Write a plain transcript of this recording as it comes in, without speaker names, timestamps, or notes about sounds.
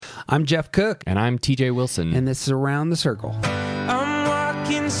I'm Jeff Cook. And I'm TJ Wilson. And this is Around the Circle. I'm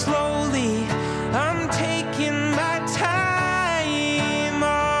walking slowly. I'm taking my time.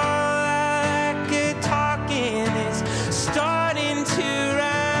 All that good talking is starting to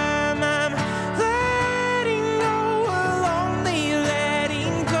rhyme. I'm letting go of lonely,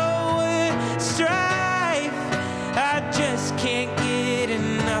 letting go of strife. I just can't get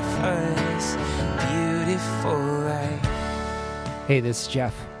enough of this beautiful life. Hey, this is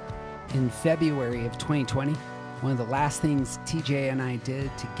Jeff. In February of 2020, one of the last things TJ and I did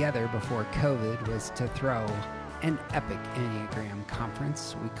together before COVID was to throw an epic Enneagram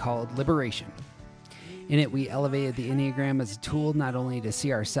conference we called Liberation. In it, we elevated the Enneagram as a tool not only to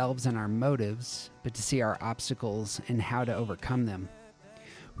see ourselves and our motives, but to see our obstacles and how to overcome them.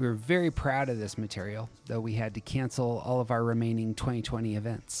 We were very proud of this material, though we had to cancel all of our remaining 2020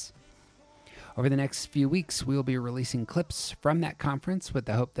 events. Over the next few weeks, we will be releasing clips from that conference with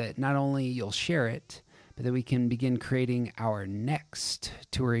the hope that not only you'll share it, but that we can begin creating our next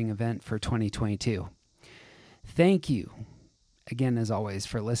touring event for 2022. Thank you again, as always,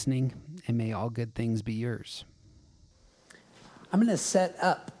 for listening, and may all good things be yours. I'm going to set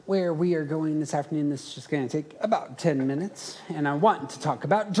up where we are going this afternoon. This is just going to take about 10 minutes, and I want to talk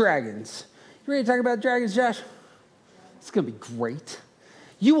about dragons. You ready to talk about dragons, Josh? It's going to be great.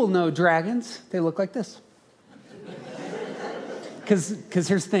 You will know dragons. They look like this. Because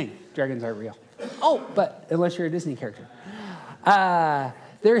here's the thing. Dragons aren't real. Oh, but unless you're a Disney character.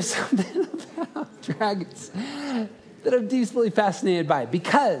 There's something about dragons that I'm deeply fascinated by.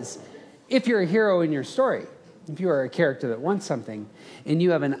 Because if you're a hero in your story, if you are a character that wants something, and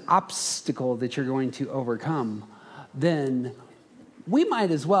you have an obstacle that you're going to overcome, then we might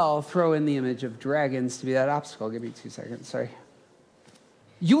as well throw in the image of dragons to be that obstacle. Give me 2 seconds, sorry.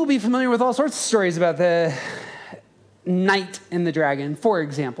 You will be familiar with all sorts of stories about the knight and the dragon. For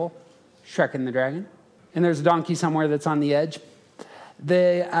example, Shrek and the dragon. And there's a donkey somewhere that's on the edge.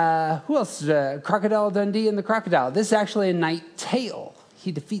 Who else? Crocodile Dundee and the crocodile. This is actually a knight tale.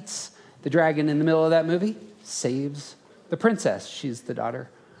 He defeats the dragon in the middle of that movie, saves the princess. She's the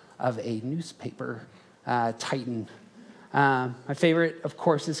daughter of a newspaper titan. My favorite, of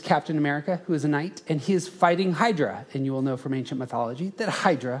course, is Captain America, who is a knight, and he is fighting Hydra. And you will know from ancient mythology that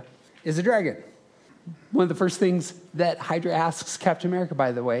Hydra is a dragon. One of the first things that Hydra asks Captain America,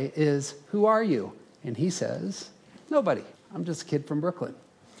 by the way, is, "Who are you?" And he says, "Nobody. I'm just a kid from Brooklyn."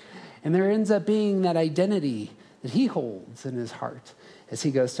 And there ends up being that identity that he holds in his heart as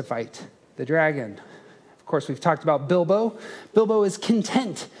he goes to fight the dragon. Of course, we've talked about Bilbo. Bilbo is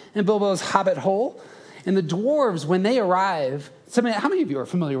content in Bilbo's hobbit hole. And the dwarves, when they arrive, how many of you are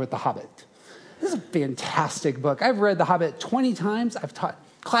familiar with The Hobbit? This is a fantastic book. I've read The Hobbit 20 times. I've taught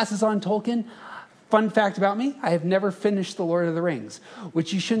classes on Tolkien. Fun fact about me, I have never finished The Lord of the Rings,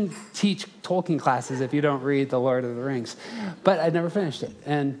 which you shouldn't teach Tolkien classes if you don't read The Lord of the Rings. But I never finished it.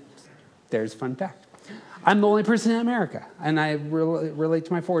 And there's a fun fact. I'm the only person in America, and I relate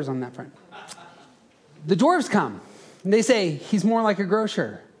to my fours on that front. The dwarves come, and they say, "He's more like a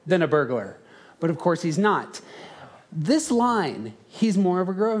grocer than a burglar." But of course he's not. This line, "he's more of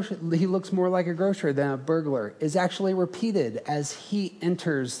a grocer, he looks more like a grocer than a burglar," is actually repeated as he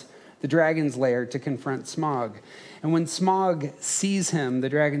enters the dragon's lair to confront Smaug. And when Smaug sees him, the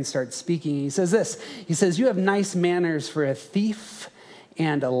dragon starts speaking. He says this. He says, "You have nice manners for a thief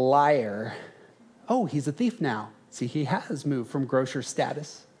and a liar." Oh, he's a thief now. See, he has moved from grocer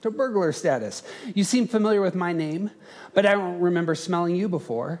status to burglar status. "You seem familiar with my name, but I don't remember smelling you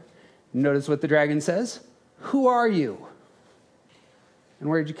before." Notice what the dragon says. "Who are you? And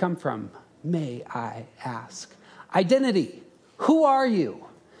where did you come from, may I ask?" Identity. Who are you?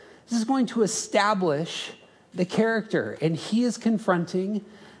 This is going to establish the character, and he is confronting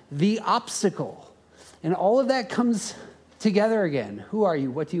the obstacle. And all of that comes together again. Who are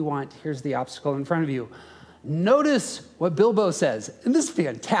you? What do you want? Here's the obstacle in front of you. Notice what Bilbo says, and this is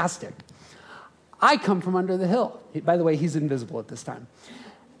fantastic. "I come from under the hill." By the way, he's invisible at this time.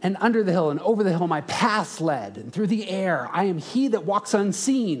 "And under the hill and over the hill my paths led, and through the air I am he that walks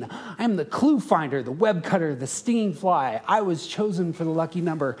unseen. I am the clue finder, the web cutter, the stinging fly. I was chosen for the lucky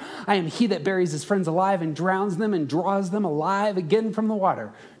number. I am he that buries his friends alive and drowns them and draws them alive again from the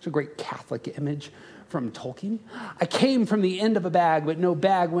water." It's a great Catholic image from Tolkien. "I came from the end of a bag, but no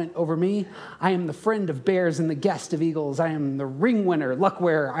bag went over me. I am the friend of bears and the guest of eagles. I am the ring winner, luck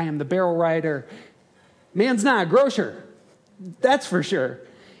wearer. I am the barrel rider." Man's not a grocer, that's for sure.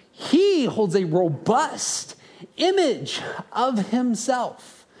 He holds a robust image of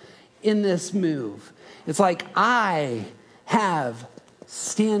himself in this move. It's like, I have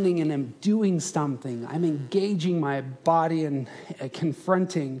standing and I'm doing something. I'm engaging my body and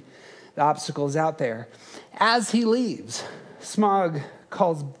confronting the obstacles out there. As he leaves, Smaug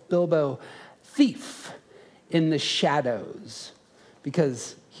calls Bilbo thief in the shadows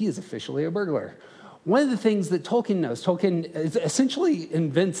because he is officially a burglar. One of the things that Tolkien knows, Tolkien essentially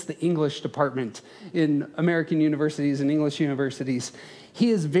invents the English department in American universities and English universities. He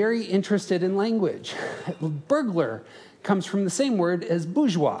is very interested in language. Burglar comes from the same word as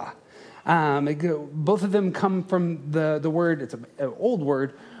bourgeois. Both of them come from the word, it's an old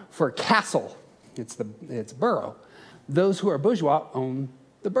word for castle. It's borough. Those who are bourgeois own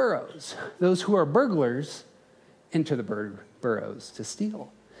the boroughs. Those who are burglars enter the boroughs to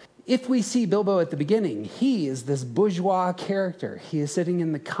steal. If we see Bilbo at the beginning, he is this bourgeois character. He is sitting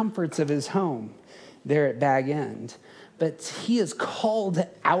in the comforts of his home there at Bag End. But he is called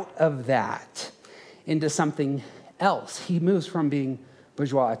out of that into something else. He moves from being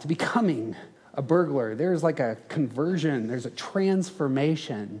bourgeois to becoming a burglar. There's like a conversion. There's a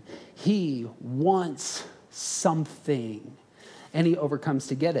transformation. He wants something, and he overcomes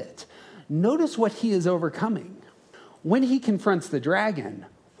to get it. Notice what he is overcoming. When he confronts the dragon,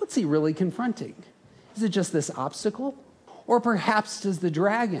 what's he really confronting? Is it just this obstacle? Or perhaps does the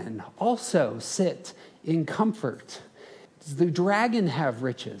dragon also sit in comfort? Does the dragon have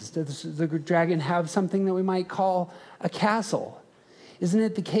riches? Does the dragon have something that we might call a castle? Isn't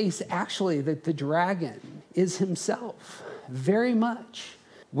it the case, actually, that the dragon is himself very much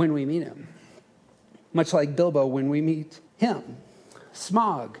when we meet him? Much like Bilbo when we meet him.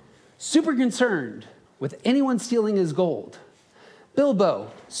 Smaug, super concerned with anyone stealing his gold.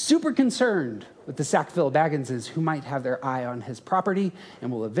 Bilbo, super concerned with the Sackville Bagginses who might have their eye on his property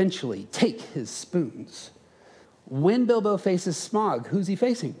and will eventually take his spoons. When Bilbo faces Smaug, who's he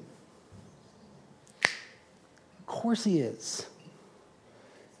facing? Of course he is.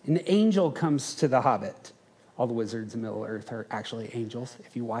 An angel comes to the Hobbit. All the wizards in Middle-earth are actually angels.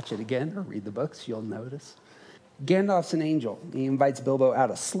 If you watch it again or read the books, you'll notice. Gandalf's an angel. He invites Bilbo out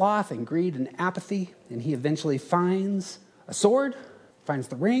of sloth and greed and apathy, and he eventually finds a sword, finds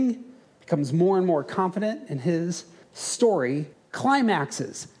the ring, becomes more and more confident, and his story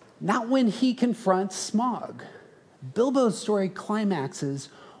climaxes. Not when he confronts Smaug. Bilbo's story climaxes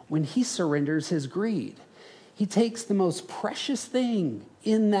when he surrenders his greed. He takes the most precious thing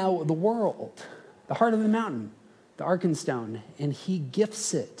in the world, the heart of the mountain, the Arkenstone, and he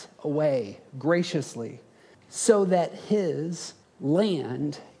gifts it away graciously so that his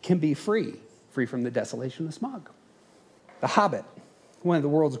land can be free from the desolation of Smaug. The Hobbit, one of the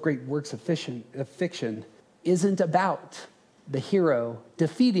world's great works of fiction, isn't about the hero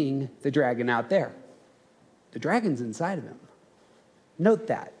defeating the dragon out there. The dragon's inside of him. Note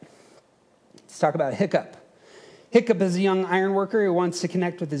that. Let's talk about Hiccup. Hiccup is a young ironworker who wants to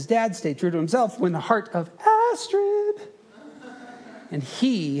connect with his dad, stay true to himself, win the heart of Astrid. And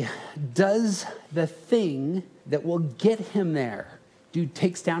he does the thing that will get him there. Dude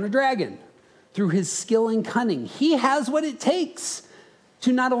takes down a dragon through his skill and cunning. He has what it takes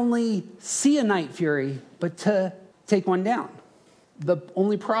to not only see a Night Fury, but to take one down. The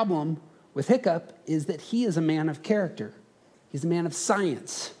only problem with Hiccup is that he is a man of character. He's a man of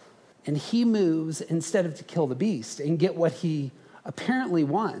science. And he moves, instead of to kill the beast and get what he apparently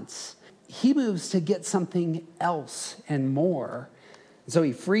wants, he moves to get something else and more. So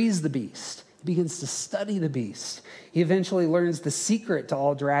he frees the beast. He begins to study the beast. He eventually learns the secret to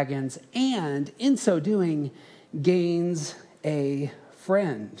all dragons, and in so doing, gains a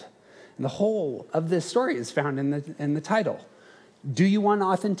friend. And the whole of this story is found in the title. Do you want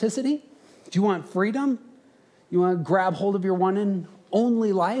authenticity? Do you want freedom? You want to grab hold of your one and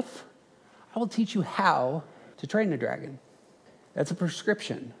only life? I will teach you how to train a dragon. That's a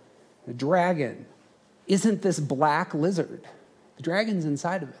prescription. The dragon isn't this black lizard. The dragon's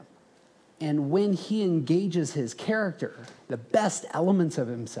inside of him. And when he engages his character, the best elements of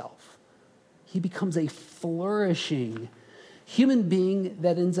himself, he becomes a flourishing human being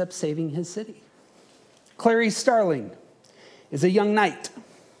that ends up saving his city. Clarice Starling is a young knight.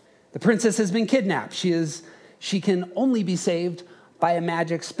 The princess has been kidnapped. She can only be saved by a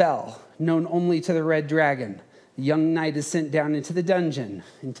magic spell known only to the Red Dragon. The young knight is sent down into the dungeon,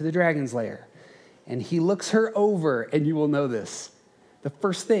 into the dragon's lair, and he looks her over, and you will know this. The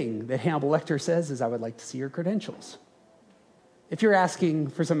first thing that Hannibal Lecter says is, I would like to see your credentials. If you're asking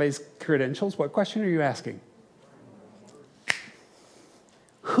for somebody's credentials, what question are you asking?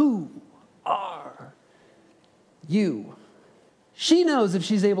 Who are you? She knows if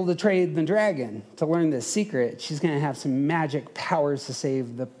she's able to trade the dragon to learn this secret, she's going to have some magic powers to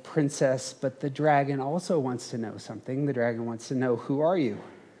save the princess. But the dragon also wants to know something. The dragon wants to know, who are you?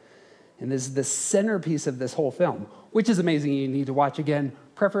 And this is the centerpiece of this whole film, which is amazing. You need to watch again,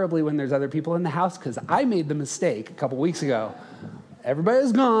 preferably when there's other people in the house, because I made the mistake a couple weeks ago.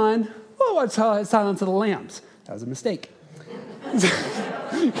 Everybody's gone. Oh, what's Silence of the Lambs? That was a mistake.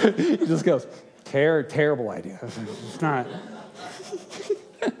 He just goes, terrible idea. It's not.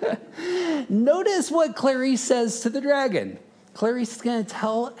 Notice what Clarice says to the dragon. Clarice is going to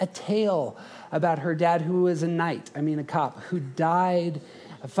tell a tale about her dad, who was a cop, who died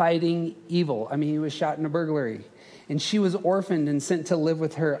fighting evil. He was shot in a burglary. And she was orphaned and sent to live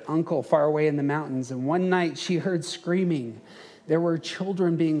with her uncle far away in the mountains. And one night she heard screaming. There were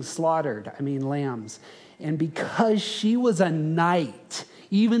children being slaughtered, lambs. And because she was a knight,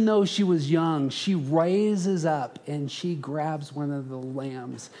 even though she was young, she raises up and she grabs one of the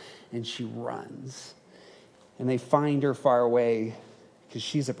lambs and she runs. And they find her far away because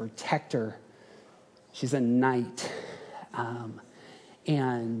she's a protector. She's a knight.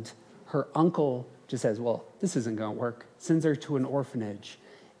 And her uncle just says, well, this isn't going to work. Sends her to an orphanage.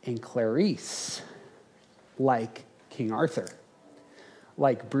 And Clarice, like King Arthur,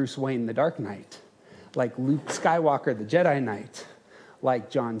 like Bruce Wayne, the Dark Knight, like Luke Skywalker, the Jedi Knight, like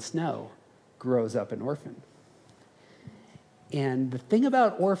Jon Snow, grows up an orphan. And the thing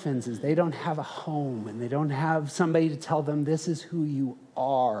about orphans is they don't have a home, and they don't have somebody to tell them this is who you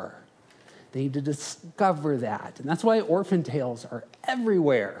are. They need to discover that. And that's why orphan tales are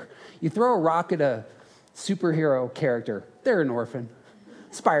everywhere. You throw a rock at a superhero character, they're an orphan.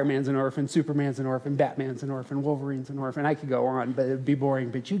 Spider-Man's an orphan, Superman's an orphan, Batman's an orphan, Wolverine's an orphan. I could go on, but it'd be boring,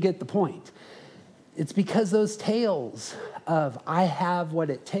 but you get the point. It's because those tales of I have what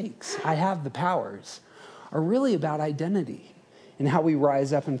it takes, I have the powers, are really about identity and how we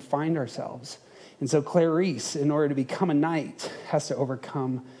rise up and find ourselves. And so Clarice, in order to become a knight, has to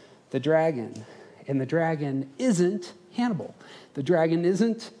overcome the dragon. And the dragon isn't Hannibal. The dragon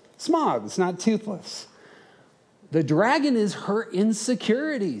isn't Smaug. It's not Toothless. The dragon is her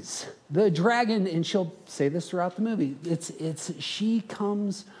insecurities. The dragon, and she'll say this throughout the movie, she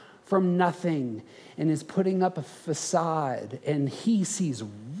comes from nothing and is putting up a facade, and he sees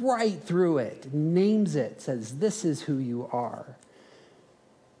right through it, names it, says, this is who you are.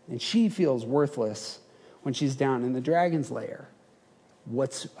 And she feels worthless when she's down in the dragon's lair.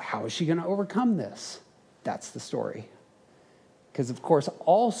 How is she going to overcome this? That's the story. Because, of course,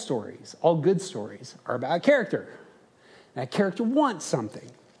 all stories, all good stories, are about a character. That character wants something,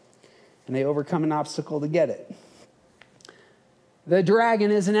 and they overcome an obstacle to get it. The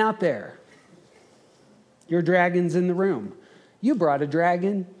dragon isn't out there. Your dragon's in the room. You brought a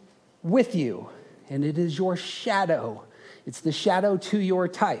dragon with you, and it is your shadow. It's the shadow to your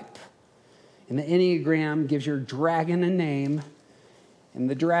type. And the Enneagram gives your dragon a name, and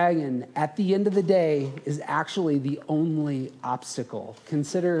the dragon, at the end of the day, is actually the only obstacle.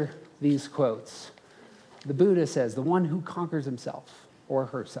 Consider these quotes. The Buddha says, the one who conquers himself or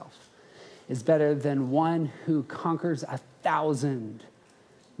herself is better than one who conquers 1,000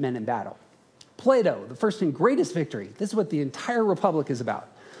 men in battle. Plato, the first and greatest victory. This is what the entire Republic is about.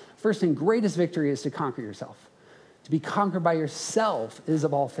 First and greatest victory is to conquer yourself. To be conquered by yourself is,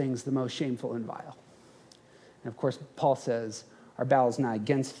 of all things, the most shameful and vile. And of course, Paul says, our battle is not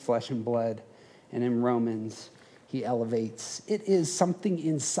against flesh and blood. And in Romans, he elevates, it is something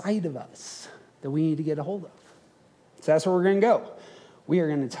inside of us that we need to get a hold of. So that's where we're going to go. We are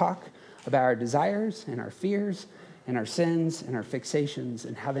going to talk about our desires and our fears and our sins and our fixations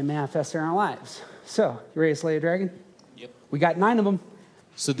and how they manifest in our lives. So, you ready to slay a dragon? Yep. We got 9 of them.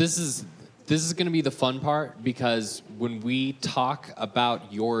 So this is going to be the fun part, because when we talk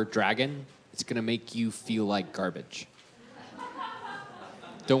about your dragon, it's going to make you feel like garbage.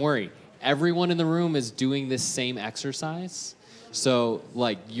 Don't worry. Everyone in the room is doing this same exercise. So,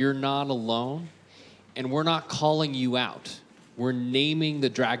 you're not alone, and we're not calling you out. We're naming the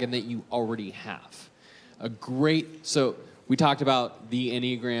dragon that you already have. So we talked about the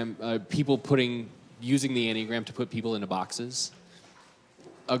Enneagram, people using the Enneagram to put people into boxes.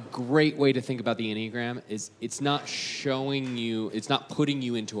 A great way to think about the Enneagram is it's not putting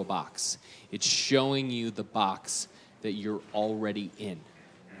you into a box. It's showing you the box that you're already in.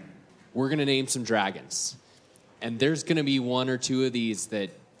 We're going to name some dragons. And there's going to be 1 or 2 of these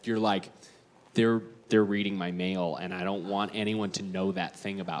that you're like, they're reading my mail, and I don't want anyone to know that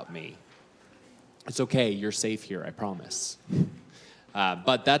thing about me. It's okay. You're safe here, I promise.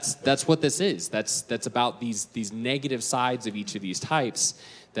 But that's what this is. That's about these negative sides of each of these types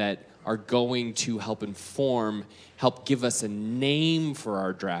that are going to help give us a name for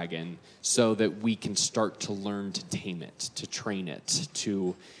our dragon so that we can start to learn to tame it, to train it,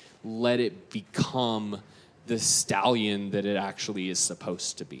 to let it become the stallion that it actually is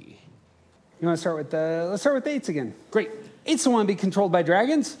supposed to be. You want to start with let's start with eights again. Great. Eights don't want to be controlled by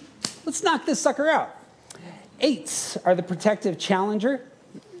dragons. Let's knock this sucker out. Eights are the protective challenger,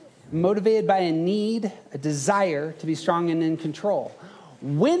 motivated by a need, a desire to be strong and in control.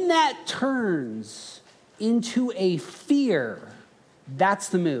 When that turns into a fear, that's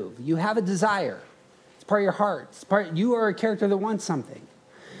the move. You have a desire. It's part of your heart. You are a character that wants something.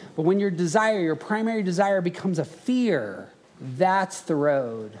 But when your primary desire becomes a fear, that's the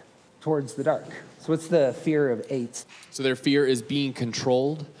road towards the dark. So what's the fear of eights? So their fear is being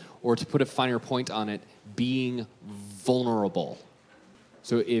controlled, or to put a finer point on it, being vulnerable.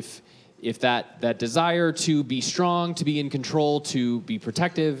 So if that desire to be strong, to be in control, to be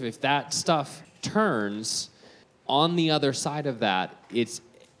protective, if that stuff turns, on the other side of that, it's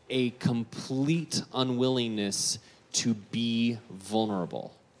a complete unwillingness to be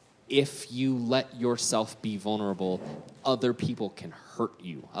vulnerable. If you let yourself be vulnerable, other people can hurt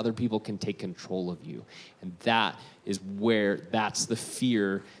you. Other people can take control of you. And that's the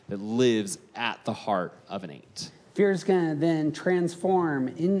fear that lives at the heart of an eight. Fear is going to then transform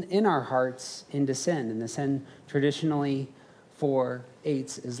in our hearts into sin. And the sin traditionally for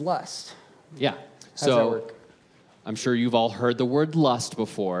eights is lust. Yeah. How does that work? I'm sure you've all heard the word lust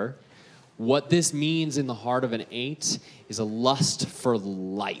before. What this means in the heart of an eight is a lust for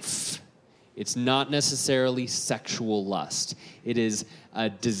life. It's not necessarily sexual lust. It is a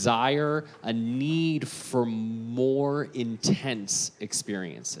desire, a need for more intense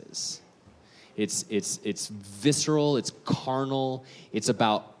experiences. It's visceral, it's carnal, it's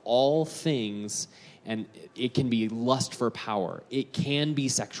about all things, and it can be lust for power. It can be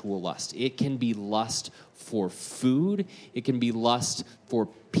sexual lust. It can be lust for food. It can be lust for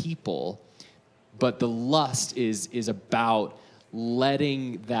people. But the lust is about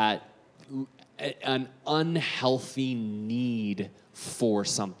letting an unhealthy need for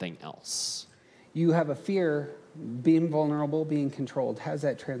something else. You have a fear, being vulnerable, being controlled. How does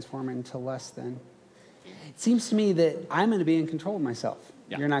that transform into lust then? It seems to me that I'm going to be in control of myself.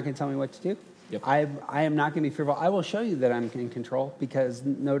 Yeah. You're not going to tell me what to do. Yep. I am not going to be fearful. I will show you that I'm in control, because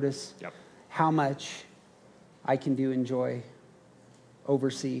notice how much I can do, enjoy,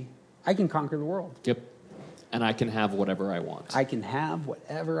 oversee. I can conquer the world. Yep. And I can have whatever I want. I can have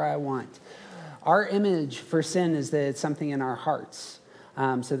whatever I want. Our image for sin is that it's something in our hearts.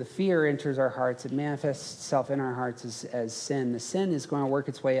 So the fear enters our hearts. It manifests itself in our hearts as sin. The sin is going to work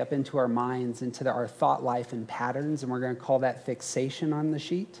its way up into our minds, into our thought life and patterns, and we're going to call that fixation on the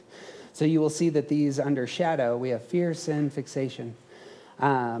sheet. So you will see that these under shadow, we have fear, sin, fixation.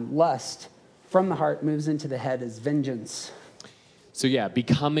 Lust from the heart moves into the head as vengeance. So yeah,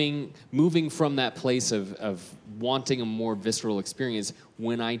 moving from that place of wanting a more visceral experience,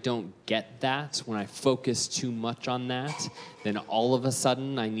 when I don't get that, when I focus too much on that, then all of a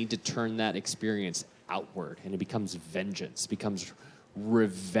sudden I need to turn that experience outward, and it becomes vengeance, becomes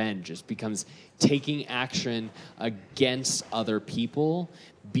revenge. It becomes taking action against other people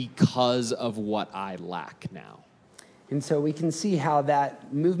because of what I lack now. And so we can see how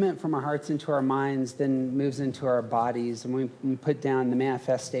that movement from our hearts into our minds then moves into our bodies. And we put down the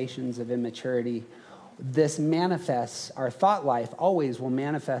manifestations of immaturity. This manifests, our thought life always will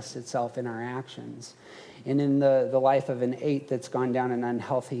manifest itself in our actions. And in the life of an eight that's gone down an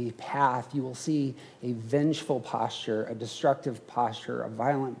unhealthy path, you will see a vengeful posture, a destructive posture, a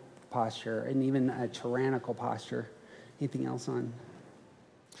violent posture, and even a tyrannical posture. Anything else on?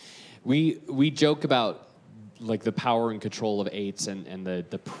 We joke about like the power and control of eights and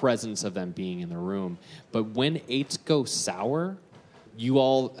the presence of them being in the room. But when eights go sour, you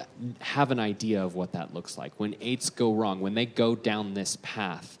all have an idea of what that looks like. When eights go wrong, when they go down this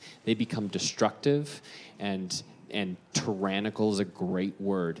path, they become destructive, and tyrannical is a great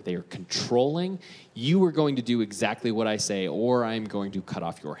word. They are controlling. You are going to do exactly what I say, or I'm going to cut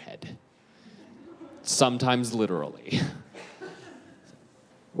off your head. Sometimes literally.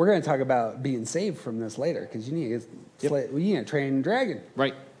 We're going to talk about being saved from this later, because you need to train a dragon.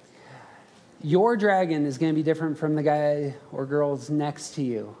 Right. Your dragon is going to be different from the guy or girls next to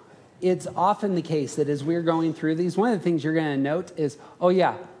you. It's often the case that as we're going through these, one of the things you're going to note is, oh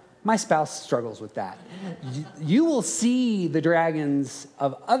yeah, my spouse struggles with that. You will see the dragons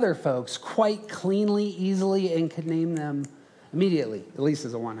of other folks quite cleanly, easily, and could name them immediately. At least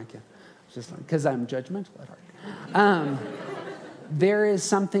as a one I can. Just because I'm judgmental at heart. There is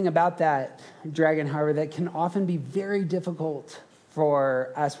something about that dragon, however, that can often be very difficult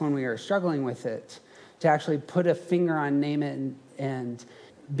for us when we are struggling with it, to actually put a finger on, name it, and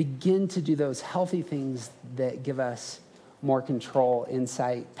begin to do those healthy things that give us more control,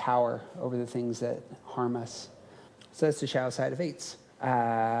 insight, power over the things that harm us. So that's the shallow side of 8s.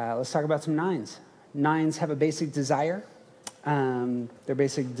 Let's talk about some 9s. 9s have a basic desire. Their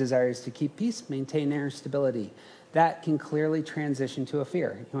basic desire is to keep peace, maintain inner stability. That can clearly transition to a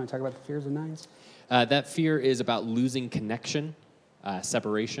fear. You want to talk about the fears of 9s? That fear is about losing connection,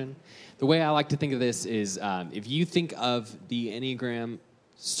 separation. The way I like to think of this is if you think of the Enneagram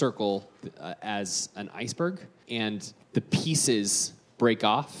circle as an iceberg, and the pieces break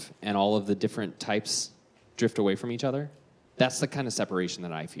off and all of the different types drift away from each other, that's the kind of separation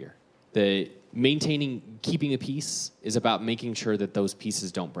that I fear. The keeping a peace is about making sure that those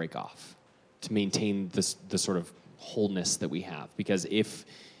pieces don't break off, to maintain the sort of wholeness that we have. Because if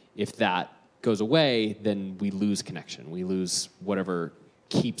that goes away, then we lose connection. We lose whatever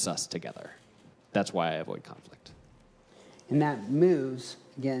keeps us together. That's why I avoid conflict. And that moves,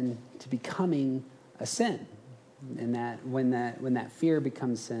 again, to becoming a sin. And that when that fear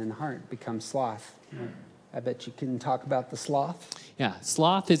becomes sin, heart becomes sloth. I bet you can talk about the sloth. Yeah,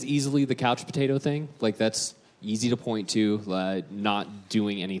 sloth is easily the couch potato thing. Like, that's easy to point to, not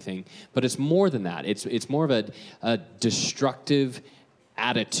doing anything. But it's more than that. It's more of a destructive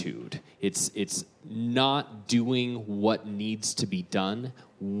attitude. It's not doing what needs to be done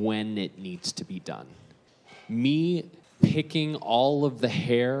when it needs to be done. Me picking all of the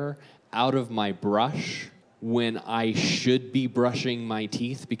hair out of my brush when I should be brushing my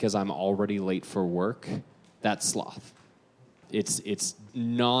teeth because I'm already late for work, that's sloth. It's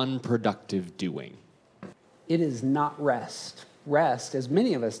non-productive doing. It is not rest. Rest, as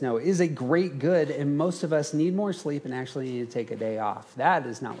many of us know, is a great good, and most of us need more sleep and actually need to take a day off. That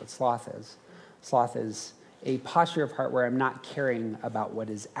is not what sloth is. Sloth is a posture of heart where I'm not caring about what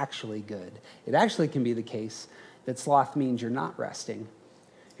is actually good. It actually can be the case that sloth means you're not resting.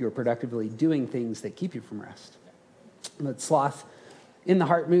 You're productively doing things that keep you from rest. But sloth in the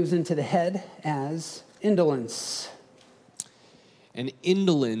heart moves into the head as indolence. And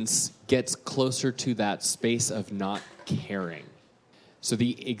indolence gets closer to that space of not caring. So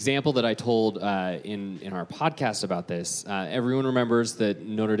the example that I told in our podcast about this, everyone remembers that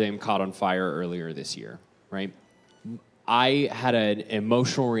Notre Dame caught on fire earlier this year, right? I had an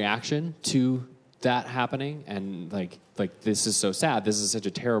emotional reaction to that happening, and like this is so sad. This is such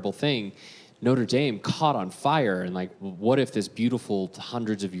a terrible thing. Notre Dame caught on fire, and like, what if this beautiful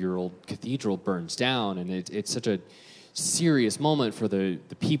hundreds of year old cathedral burns down? And it's such a serious moment for the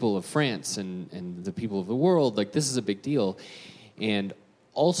people of France and the people of the world. Like, this is a big deal. And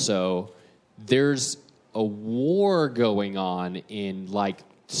also, there's a war going on in like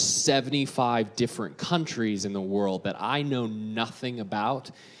 75 different countries in the world that I know nothing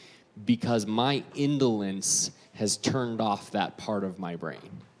about because my indolence has turned off that part of my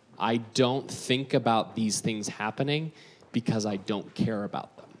brain. I don't think about these things happening because I don't care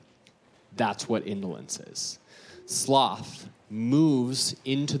about them. That's what indolence is. Sloth moves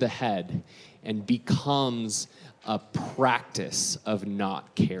into the head and becomes a practice of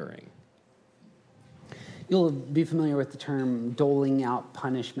not caring. You'll be familiar with the term doling out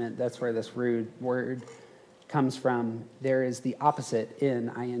punishment. That's where this rude word comes from. There is the opposite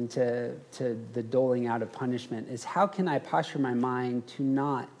to the doling out of punishment, is how can I posture my mind to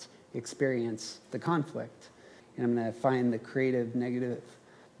not experience the conflict? And I'm going to find the creative, negative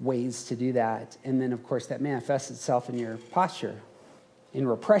ways to do that. And then, of course, that manifests itself in your posture, in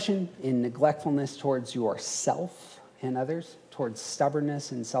repression, in neglectfulness towards yourself and others, towards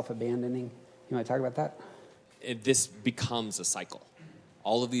stubbornness and self-abandoning. You want to talk about that? This becomes a cycle.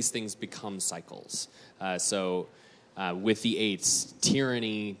 All of these things become cycles. So with the 8s,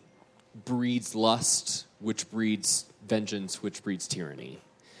 tyranny breeds lust, which breeds vengeance, which breeds tyranny.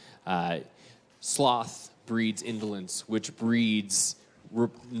 Sloth breeds indolence, which breeds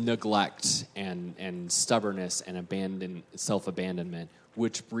neglect and stubbornness and self-abandonment,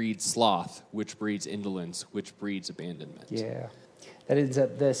 which breeds sloth, which breeds indolence, which breeds abandonment. Yeah. That ends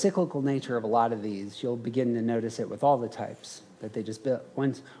up the cyclical nature of a lot of these. You'll begin to notice it with all the types, that they just build.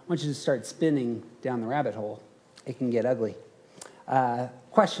 Once you start spinning down the rabbit hole, it can get ugly.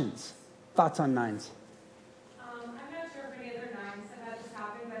 Questions? Thoughts on 9s? I'm not sure if any other 9s have had this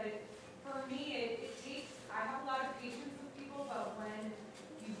happen, but for me, it takes, I have a lot of patience with people, but when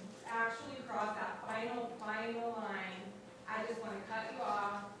you actually cross that final line, I just want to cut you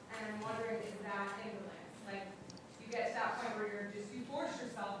off, and I'm wondering, is that indolence? Like, you get to that point where you force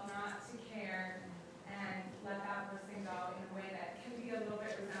yourself not to care and let that person go in a way that can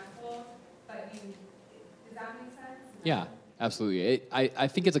Yeah, absolutely. I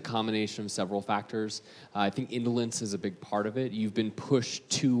think it's a combination of several factors. I think indolence is a big part of it. You've been pushed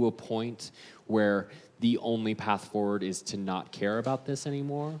to a point where the only path forward is to not care about this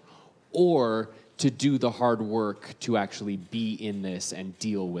anymore, or to do the hard work to actually be in this and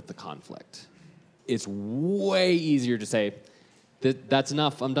deal with the conflict. It's way easier to say, that's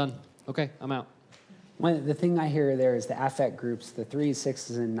enough, I'm done. Okay, I'm out. The thing I hear there is the affect groups, the 3s,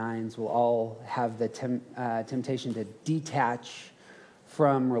 6s, and 9s will all have the temptation to detach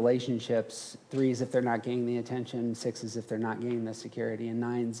from relationships. 3s if they're not getting the attention, 6s if they're not getting the security, and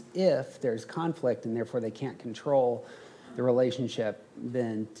 9s if there's conflict and therefore they can't control the relationship,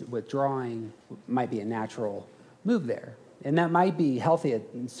 then withdrawing might be a natural move there. And that might be healthy at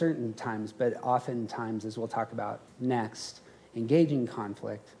certain times, but oftentimes, as we'll talk about next, engaging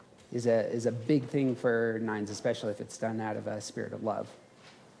conflict is a big thing for 9s, especially if it's done out of a spirit of love.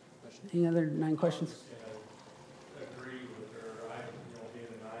 Any other 9 questions? Agree with her. Being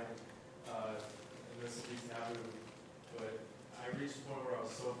a 9, and this is taboo, but I reached a point where I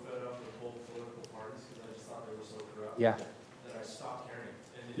was so fed up with both political parties because I just thought they were so corrupt. Yeah. That I stopped caring,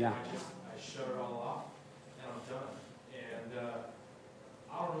 and Yeah. I shut it all off, and I'm done. And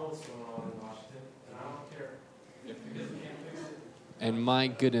I don't know what's going on in Washington, and I don't care because we can't fix it. And my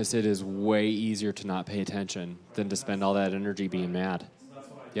goodness, it is way easier to not pay attention than to spend all that energy being mad.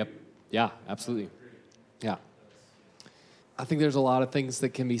 Yep. Yeah, absolutely. Yeah. I think there's a lot of things that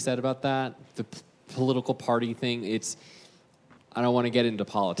can be said about that. The political party thing, I don't want to get into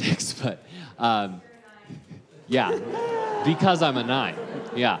politics, but yeah, because I'm a 9.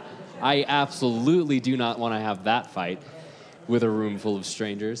 Yeah. I absolutely do not want to have that fight with a room full of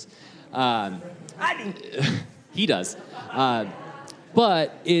strangers. He does.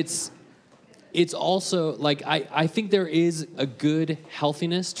 But it's also, like, I think there is a good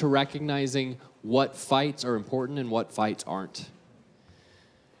healthiness to recognizing what fights are important and what fights aren't.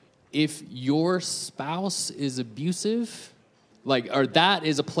 If your spouse is abusive, or that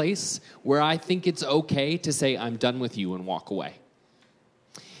is a place where I think it's okay to say, I'm done with you and walk away.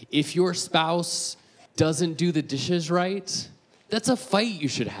 If your spouse doesn't do the dishes right, that's a fight you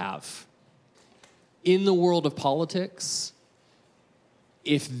should have. In the world of politics,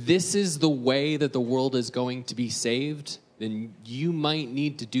 if this is the way that the world is going to be saved, then you might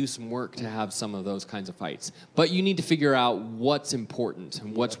need to do some work to have some of those kinds of fights. But you need to figure out what's important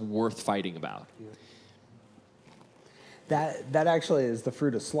and what's worth fighting about. That actually is the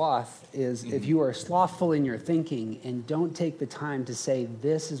fruit of sloth, is if you are slothful in your thinking and don't take the time to say,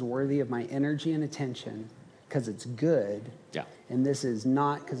 this is worthy of my energy and attention because it's good, Yeah. and this is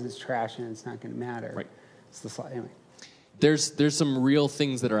not because it's trash and it's not going to matter. Right. It's the sloth. Anyway. There's some real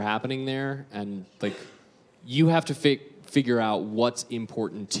things that are happening there, and you have to figure out what's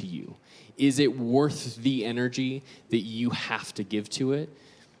important to you. Is it worth the energy that you have to give to it?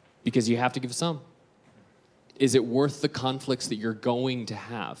 Because you have to give some. Is it worth the conflicts that you're going to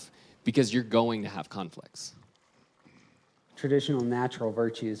have? Because you're going to have conflicts. Traditional natural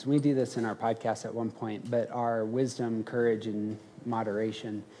virtues. We do this in our podcast at one point, but are wisdom, courage, and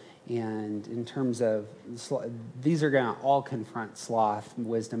moderation. And in terms of, these are going to all confront sloth,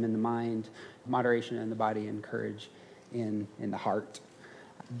 wisdom in the mind, moderation in the body, and courage in the heart.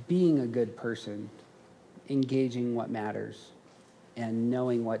 Being a good person, engaging what matters, and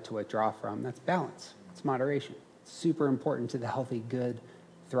knowing what to withdraw from, that's balance. It's moderation. It's super important to the healthy, good,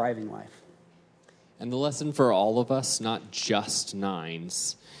 thriving life. And the lesson for all of us, not just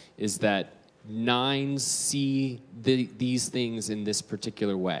 9s, is that 9s see these things in this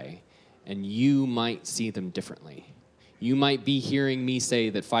particular way, and you might see them differently. You might be hearing me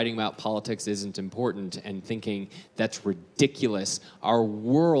say that fighting about politics isn't important and thinking that's ridiculous. Our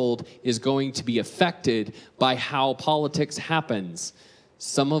world is going to be affected by how politics happens.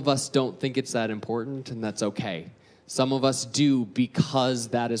 Some of us don't think it's that important, and that's okay. Some of us do because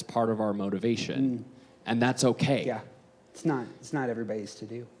that is part of our motivation, and that's okay. Yeah, it's not everybody's to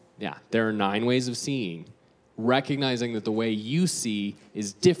do. Yeah, there are 9 ways of seeing. Recognizing that the way you see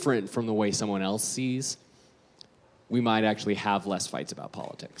is different from the way someone else sees, we might actually have less fights about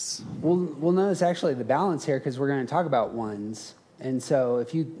politics. We'll notice actually the balance here because we're going to talk about 1s. And so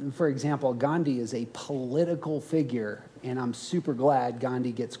if you, for example, Gandhi is a political figure, and I'm super glad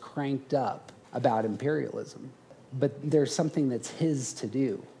Gandhi gets cranked up about imperialism. But there's something that's his to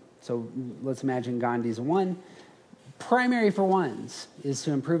do. So let's imagine Gandhi's a 1. Primary for 1s is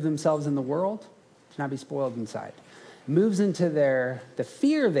to improve themselves in the world, to not be spoiled inside. Moves into the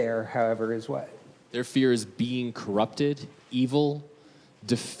fear there, however, is what? Their fear is being corrupted, evil,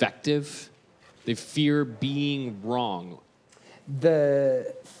 defective. They fear being wrong.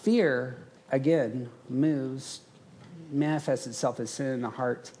 The fear, again, moves manifests itself as sin in the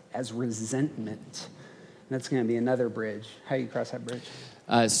heart as resentment. And that's going to be another bridge. How do you cross that bridge?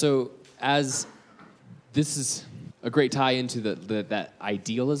 So as this is a great tie into that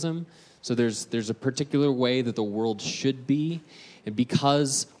idealism. So there's a particular way that the world should be, and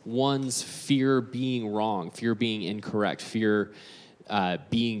because one's fear being wrong, fear being incorrect, fear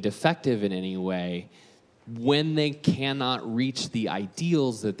being defective in any way, when they cannot reach the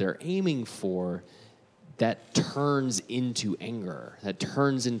ideals that they're aiming for, that turns into anger, that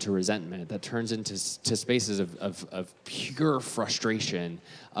turns into resentment, that turns into spaces of pure frustration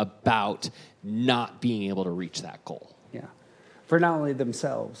about not being able to reach that goal. Yeah. For not only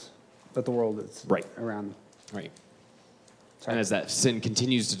themselves, but the world that's Right. around them. Right. Sorry. And as that sin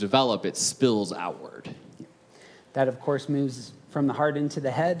continues to develop, it spills outward. That, of course, moves from the heart into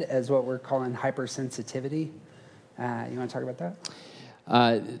the head as what we're calling hypersensitivity. You want to talk about that?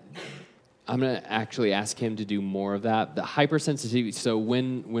 I'm going to actually ask him to do more of that. The hypersensitivity, so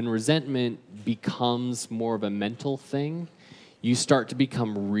when resentment becomes more of a mental thing, you start to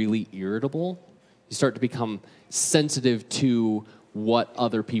become really irritable. You start to become sensitive to what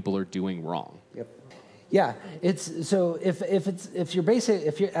other people are doing wrong. Yep. Yeah, it's so if your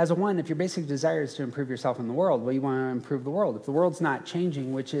basic desire is to improve yourself in the world, well, you want to improve the world. If the world's not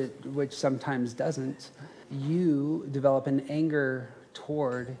changing, which sometimes doesn't, you develop an anger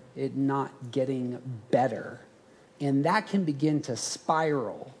toward it not getting better, and that can begin to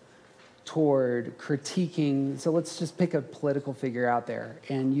spiral toward critiquing. So let's just pick a political figure out there,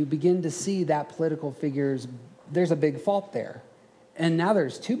 and you begin to see that political figure's, there's a big fault there. And now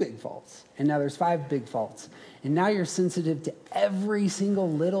there's 2 big faults. And now there's 5 big faults. And now you're sensitive to every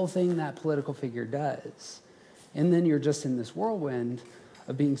single little thing that political figure does. And then you're just in this whirlwind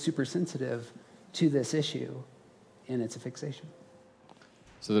of being super sensitive to this issue. And it's a fixation.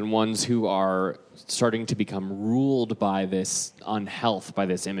 So then ones who are starting to become ruled by this unhealth, by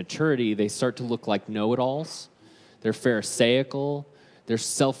this immaturity, they start to look like know-it-alls. They're pharisaical. They're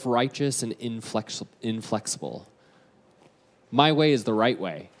self-righteous and inflexible. My way is the right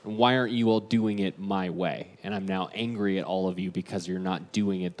way, and why aren't you all doing it my way? And I'm now angry at all of you because you're not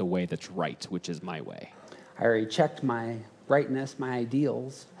doing it the way that's right, which is my way. I already checked my rightness, my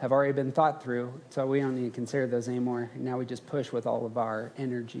ideals have already been thought through, so we don't need to consider those anymore. Now we just push with all of our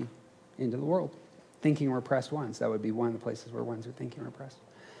energy into the world. Thinking repressed ones, that would be one of the places where ones are thinking repressed.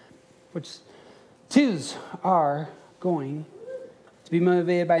 Which 2s are going to be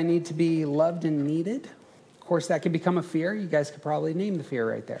motivated by a need to be loved and needed. Of course, that could become a fear. You guys could probably name the fear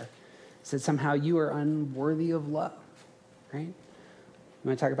right there. It said somehow you are unworthy of love, right? You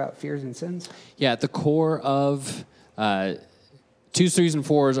want to talk about fears and sins? Yeah, at the core of 2s, 3s, and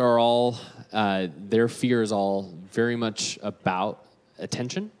 4s are all, their fear is all very much about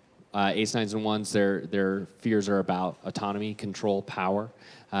attention. 8s, 9s, and 1s, their fears are about autonomy, control, power.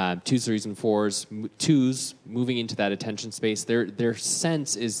 2s, 3s, and 4s, 2s moving into that attention space, their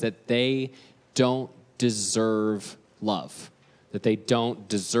sense is that they don't deserve love, that they don't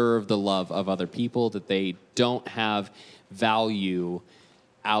deserve the love of other people, that they don't have value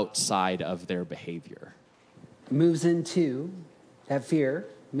outside of their behavior. Moves into that fear,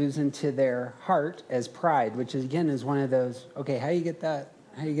 moves into their heart as pride, which is, again, is one of those, okay, how do you get that?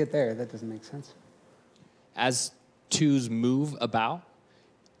 How do you get there? That doesn't make sense. As 2s move about,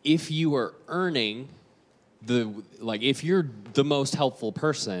 if you are earning if you're the most helpful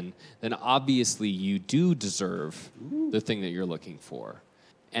person, then obviously you do deserve the thing that you're looking for.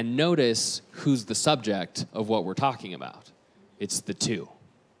 And notice who's the subject of what we're talking about. It's the 2.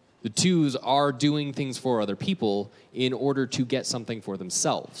 The 2s are doing things for other people in order to get something for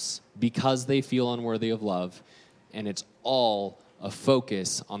themselves because they feel unworthy of love, and it's all a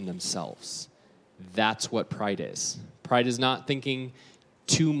focus on themselves. That's what pride is. Pride is not thinking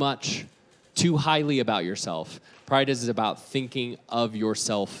too highly about yourself. Pride is about thinking of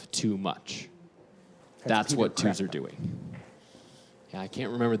yourself too much. That's what 2s are doing. Yeah, I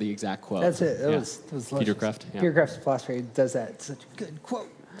can't remember the exact quote. That's it. That was Peter Kraft. Yeah. Peter Kraft's philosophy does that. It's such a good quote.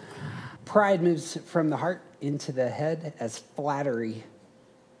 Pride moves from the heart into the head as flattery.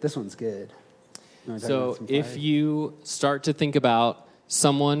 This one's good. So if you start to think about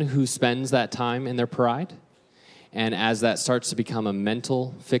someone who spends that time in their pride, and as that starts to become a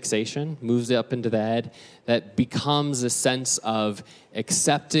mental fixation, moves up into the head, that becomes a sense of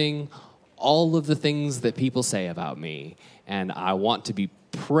accepting all of the things that people say about me. And I want to be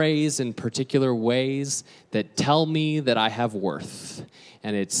praised in particular ways that tell me that I have worth.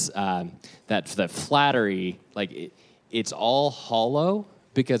 And it's that flattery, it's all hollow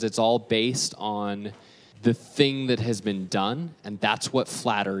because it's all based on the thing that has been done. And that's what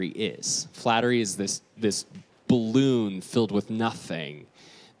flattery is. Flattery is this balloon filled with nothing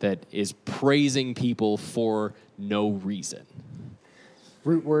that is praising people for no reason.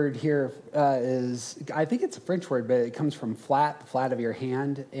 Root word here is, I think it's a French word, but it comes from flat, the flat of your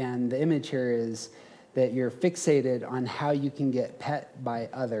hand. And the image here is that you're fixated on how you can get pet by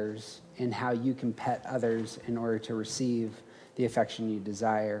others and how you can pet others in order to receive the affection you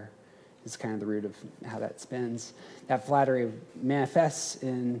desire. It's kind of the root of how that spins. That flattery manifests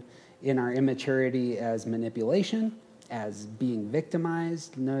in our immaturity as manipulation, as being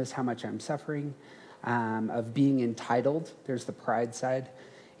victimized. Notice how much I'm suffering. Of being entitled, there's the pride side,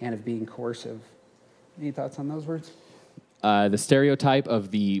 and of being coercive. Any thoughts on those words? The stereotype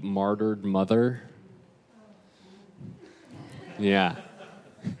of the martyred mother. Yeah.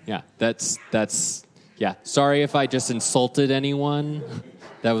 That's. Yeah. Sorry if I just insulted anyone.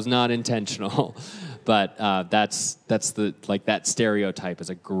 That was not intentional. But that's that stereotype is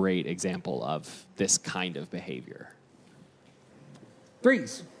a great example of this kind of behavior.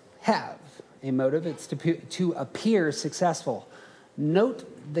 3s have a motive. It's to appear successful. Note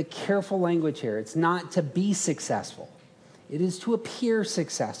the careful language here. It's not to be successful. It is to appear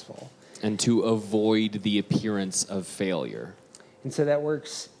successful. And to avoid the appearance of failure. And so that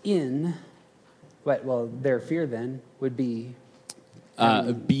works in, their fear then would be...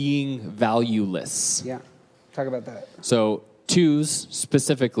 being valueless. Yeah, talk about that. So 2s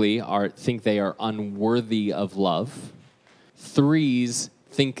specifically think they are unworthy of love. 3s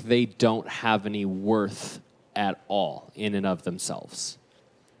think they don't have any worth at all in and of themselves.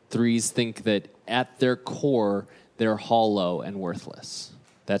 3s think that at their core, they're hollow and worthless.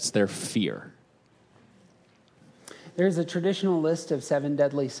 That's their fear. There's a traditional list of 7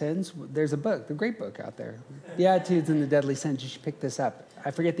 deadly sins. There's a book, the great book out there. The Attitudes and the Deadly Sins. You should pick this up.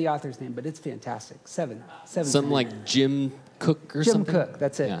 I forget the author's name, but it's fantastic. 7. Something like Jim Cook or something? Jim Cook,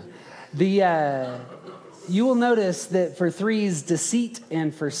 that's it. Yeah. You will notice that for 3s, deceit,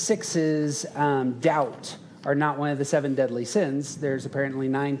 and for 6s, doubt are not one of the 7 deadly sins. There's apparently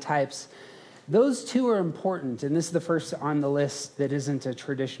 9 types. Those 2 are important, and this is the first on the list that isn't a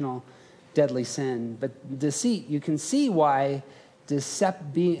traditional deadly sin. But deceit, you can see why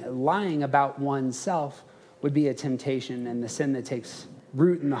lying about oneself would be a temptation and the sin that takes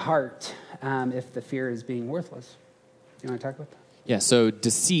root in the heart if the fear is being worthless. You want to talk about that? Yeah, so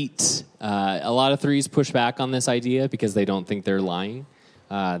deceit, a lot of 3s push back on this idea because they don't think they're lying.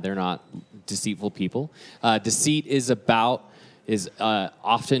 They're not deceitful people. Deceit is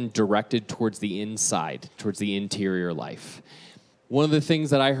often directed towards the inside, towards the interior life. One of the things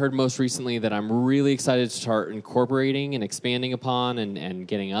that I heard most recently that I'm really excited to start incorporating and expanding upon and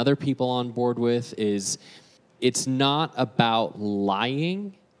getting other people on board with is it's not about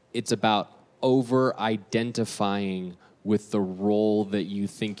lying, it's about over-identifying with the role that you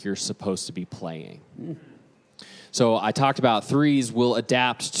think you're supposed to be playing. So I talked about 3s will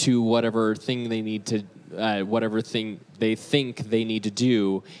adapt to whatever thing they need to, whatever thing they think they need to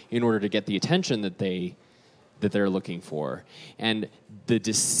do in order to get the attention that they're looking for. And the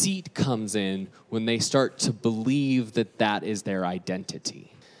deceit comes in when they start to believe that that is their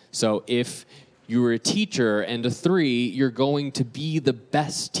identity. So if you were a teacher and a 3, you're going to be the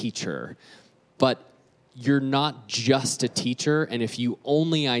best teacher, but you're not just a teacher, and if you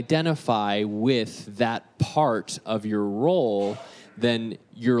only identify with that part of your role, then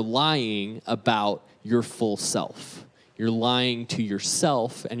you're lying about your full self. You're lying to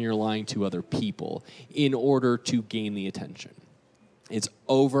yourself and you're lying to other people in order to gain the attention. It's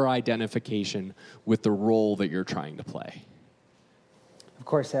over-identification with the role that you're trying to play. Of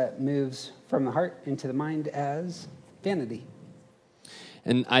course, that moves from the heart into the mind as vanity.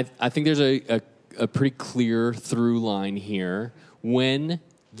 And I think there's a pretty clear through line here. When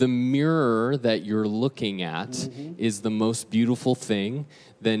the mirror that you're looking at is the most beautiful thing,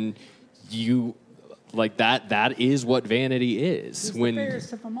 then you... like that is what vanity is. It's the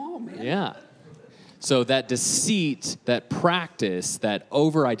fairest of them all, man. Yeah. So that deceit, that practice, that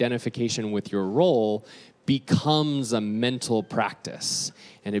over-identification with your role becomes a mental practice.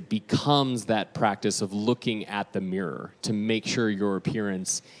 And it becomes that practice of looking at the mirror to make sure your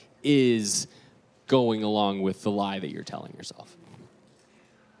appearance is going along with the lie that you're telling yourself.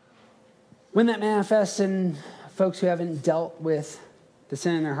 When that manifests in folks who haven't dealt with the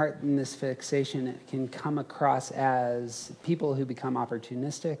sin in their heart and this fixation, it can come across as people who become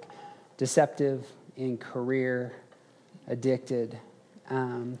opportunistic, deceptive in career, addicted.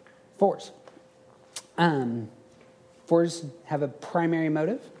 4s. 4s have a primary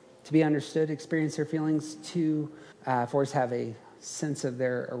motive to be understood, experience their feelings. 4s have a sense of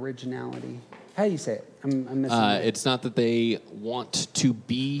their originality. How do you say it? I'm missing it. It's not that they want to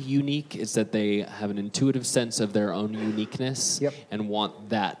be unique. It's that they have an intuitive sense of their own uniqueness Yep. and want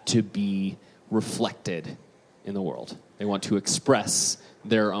that to be reflected in the world. They want to express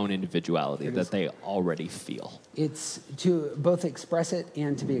their own individuality that they already feel. It's to both express it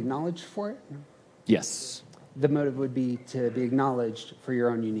and to be acknowledged for it. Yes. The motive would be to be acknowledged for your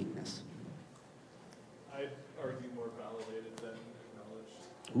own uniqueness. I'd argue more validated than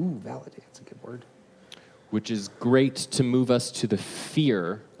acknowledged. Ooh, validate. That's a good word. Which is great to move us to the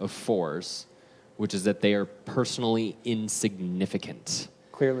fear of fours, which is that they are personally insignificant.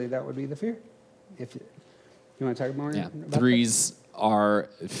 Clearly, that would be the fear. If you want to talk more Yeah. about Threes are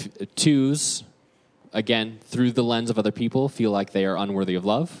twos, again, through the lens of other people, feel like they are unworthy of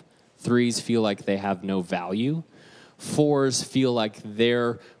love. Threes feel like they have no value. Fours feel like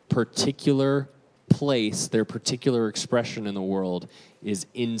their particular place, their particular expression in the world is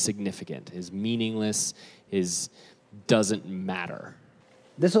insignificant, is meaningless, doesn't matter.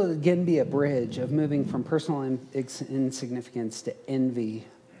 This will again be a bridge of moving from personal insignificance to envy.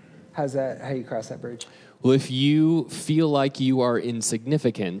 How you cross that bridge? Well, if you feel like you are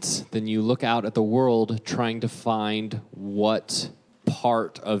insignificant, then you look out at the world trying to find what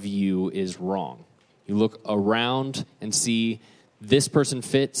part of you is wrong. You look around and see this person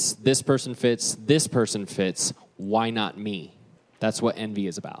fits, this person fits, this person fits. Why not me? That's what envy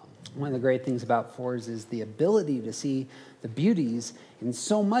is about. One of the great things about fours is the ability to see the beauties in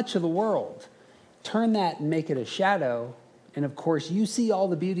so much of the world. Turn that and make it a shadow, and of course you see all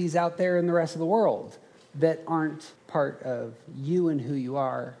the beauties out there in the rest of the world that aren't part of you and who you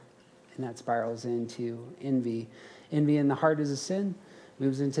are, and that spirals into envy. Envy in the heart is a sin,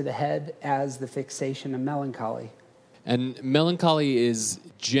 moves into the head as the fixation of melancholy. And melancholy is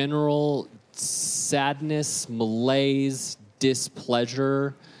general sadness, malaise,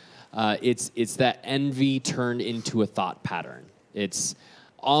 displeasure. It's that envy turned into a thought pattern. It's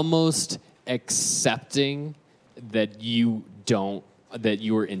almost accepting that you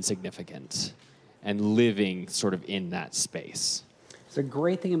are insignificant and living sort of in that space. It's a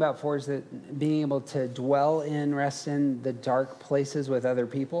great thing about fours that being able to dwell in, rest in the dark places with other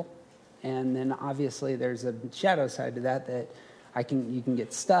people. And then obviously there's a shadow side to that you can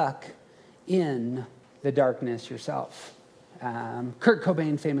get stuck in the darkness yourself. Kurt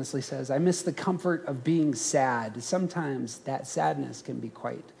Cobain famously says, "I miss the comfort of being sad." Sometimes that sadness can be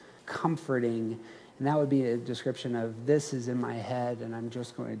quite comforting. And that would be a description of this is in my head and I'm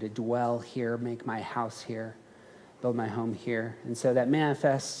just going to dwell here, make my house here, build my home here. And so that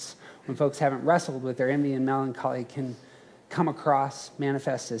manifests when folks haven't wrestled with their envy and melancholy can come across,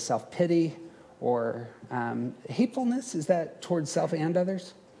 manifest as self-pity or hatefulness. Is that towards self and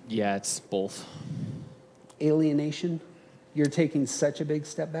others? Yeah, it's both. Alienation. You're taking such a big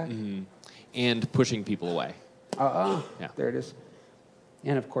step back. Mm-hmm. And pushing people away. Yeah. There it is.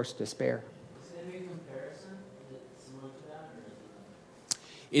 And of course, despair.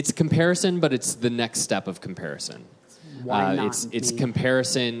 It's comparison, but it's the next step of comparison. Why not It's me?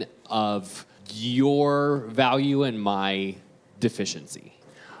 comparison of your value and my deficiency.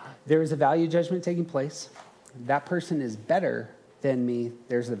 There is a value judgment taking place. That person is better than me.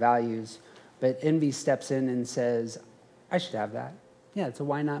 There's the values. But envy steps in and says, I should have that. Yeah, it's a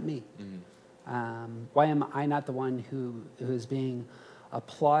why not me? Mm-hmm. Why am I not the one who is being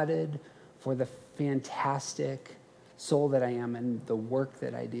applauded for the fantastic soul that I am and the work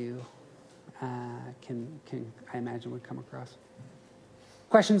that I do? Can I imagine would come across.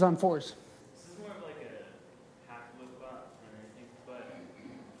 Questions on fours? This is more of like a half-look thought than anything, but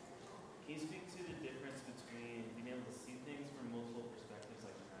can you speak to the difference between being able to see things from multiple perspectives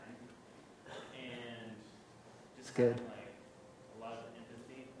like nine and just Good. having like a lot of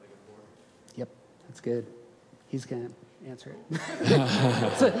empathy like a four? Yep, that's good. He's going to answer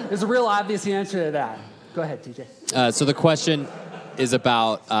it. So there's a real obvious answer to that. Go ahead, TJ. So the question is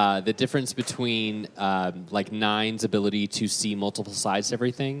about the difference between like nine's ability to see multiple sides to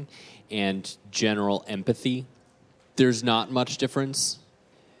everything and general empathy. There's not much difference.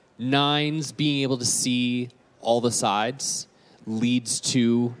 Nine's being able to see all the sides leads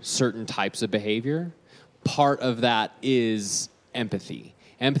to certain types of behavior. Part of that is empathy.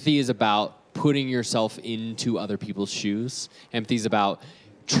 Empathy is about putting yourself into other people's shoes. Empathy is about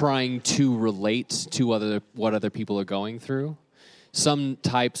trying to relate to what other people are going through. Some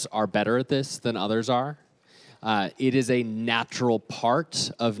types are better at this than others are. It is a natural part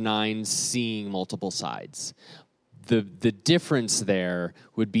of nine seeing multiple sides. The difference there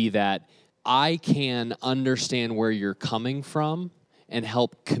would be that I can understand where you're coming from and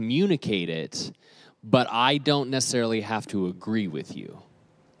help communicate it, but I don't necessarily have to agree with you.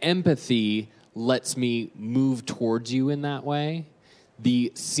 Empathy lets me move towards you in that way.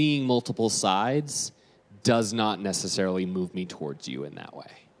 The seeing multiple sides does not necessarily move me towards you in that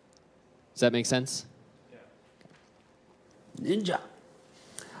way. Does that make sense? Ninja.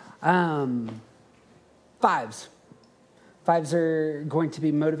 Fives. Fives are going to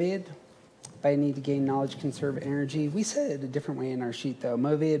be motivated by a need to gain knowledge, conserve energy. We said it a different way in our sheet, though.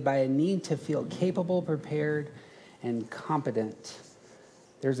 Motivated by a need to feel capable, prepared, and competent.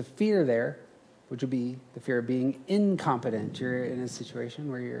 There's a fear there, which would be the fear of being incompetent. You're in a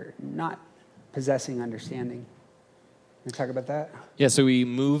situation where you're not possessing understanding. Can we talk about that? Yeah, so we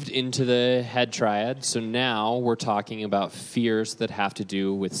moved into the head triad. So now we're talking about fears that have to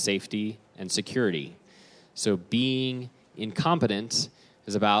do with safety and security. So being incompetent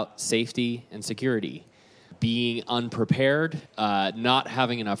is about safety and security. Being unprepared, not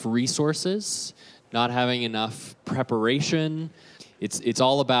having enough resources, not having enough preparation. It's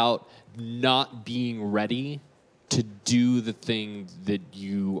all about not being ready to do the thing that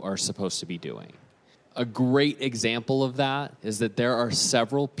you are supposed to be doing. A great example of that is that there are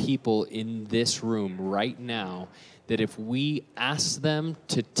several people in this room right now that if we asked them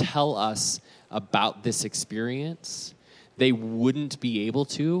to tell us about this experience, they wouldn't be able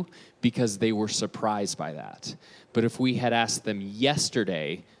to because they were surprised by that. But if we had asked them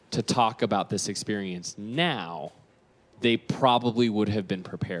yesterday to talk about this experience now, they probably would have been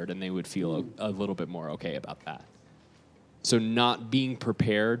prepared and they would feel a little bit more okay about that. So not being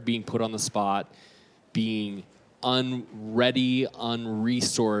prepared, being put on the spot, being unready,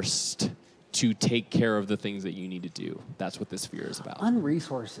 unresourced to take care of the things that you need to do. That's what this fear is about.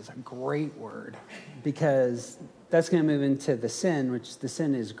 Unresourced is a great word because that's going to move into the sin, which the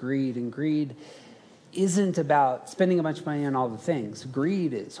sin is greed. And greed isn't about spending a bunch of money on all the things.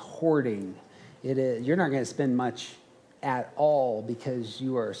 Greed is hoarding. You're not going to spend much at all because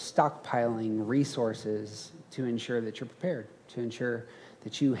you are stockpiling resources to ensure that you're prepared, to ensure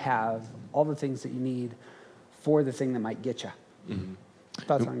that you have all the things that you need for the thing that might get you. Mm-hmm.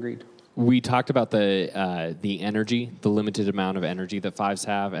 Thoughts on greed? We talked about the energy, the limited amount of energy that fives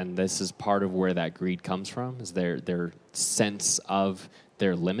have, and this is part of where that greed comes from, is their sense of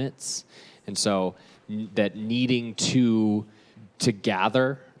their limits. And so that needing to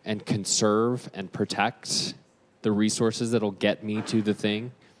gather and conserve and protect the resources that'll get me to the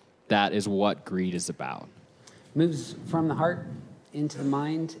thing, that is what greed is about. Moves from the heart into the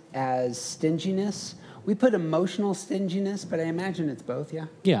mind as stinginess. We put emotional stinginess, but I imagine it's both, yeah?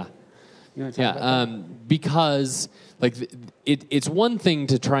 Yeah. You want to talk about that? Because it's one thing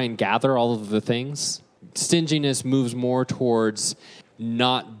to try and gather all of the things. Stinginess moves more towards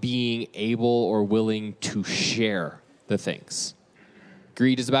not being able or willing to share the things.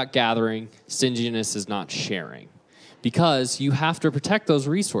 Greed is about gathering. Stinginess is not sharing. Because you have to protect those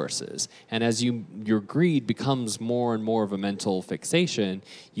resources. And as your greed becomes more and more of a mental fixation,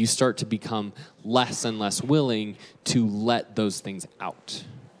 you start to become less and less willing to let those things out.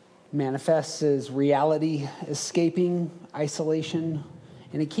 Manifests as reality escaping, isolation,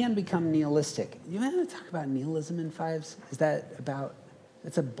 and it can become nihilistic. You want to talk about nihilism in fives? Is that about,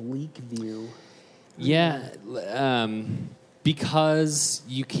 that's a bleak view. Yeah, because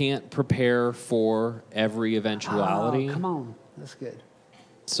you can't prepare for every eventuality. Oh, come on. That's good.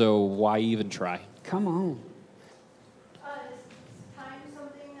 So why even try? Come on. Is time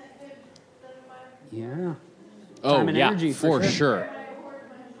something that could matter? Yeah. Oh, Time and yeah, energy, for sure.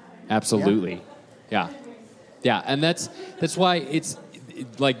 Absolutely. Yeah. Yeah, and that's why it's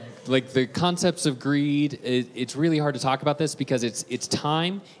like the concepts of greed, it's really hard to talk about this because it's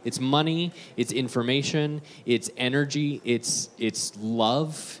time, it's money, it's information, it's energy, it's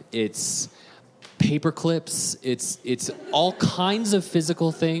love, it's paper clips, it's all kinds of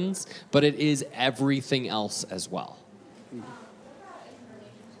physical things, but it is everything else as well.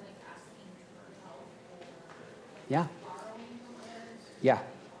 Yeah. Yeah.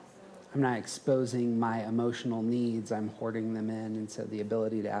 I'm not exposing my emotional needs. I'm hoarding them in. And so the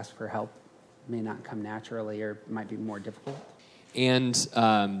ability to ask for help may not come naturally or might be more difficult. And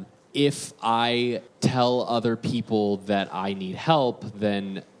if I tell other people that I need help,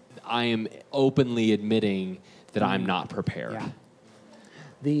 then I am openly admitting that I'm not prepared.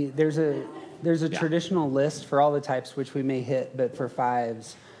 Yeah. There's a traditional list for all the types, which we may hit, but for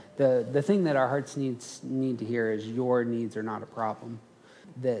fives, the thing that our hearts need to hear is your needs are not a problem.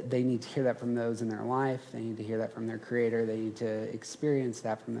 That they need to hear that from those in their life. They need to hear that from their creator. They need to experience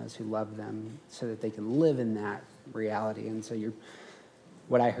that from those who love them so that they can live in that reality. And so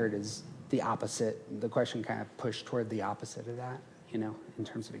what I heard is the opposite. The question kind of pushed toward the opposite of that, in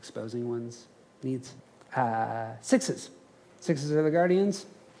terms of exposing one's needs. Sixes. Sixes are the guardians,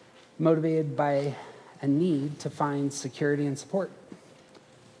 motivated by a need to find security and support.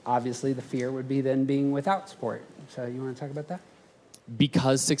 Obviously, the fear would be then being without support. So you want to talk about that?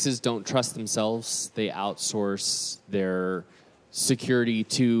 Because sixes don't trust themselves, they outsource their security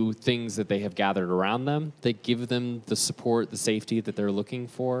to things that they have gathered around them that give them the support, the safety that they're looking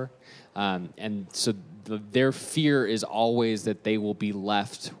for. And so their fear is always that they will be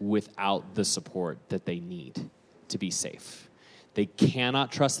left without the support that they need to be safe. They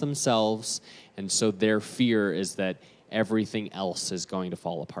cannot trust themselves, and so their fear is that everything else is going to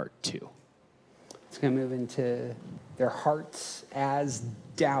fall apart too. It's going to move into their hearts as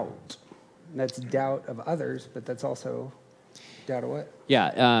doubt. That's doubt of others, but that's also doubt of what?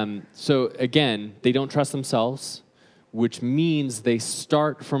 Yeah, so again, they don't trust themselves, which means they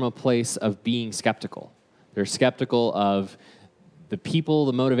start from a place of being skeptical. They're skeptical of the people,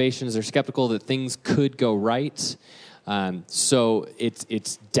 the motivations. They're skeptical that things could go right. So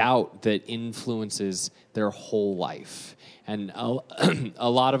it's doubt that influences their whole life. And a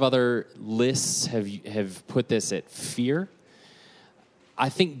lot of other lists have put this at fear. I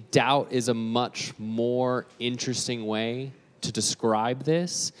think doubt is a much more interesting way to describe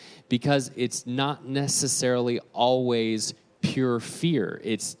this because it's not necessarily always pure fear.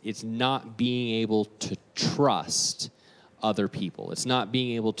 It's not being able to trust other people. It's not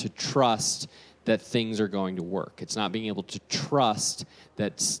being able to trust that things are going to work. It's not being able to trust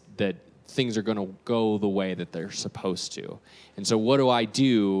that things are going to go the way that they're supposed to. And so what do I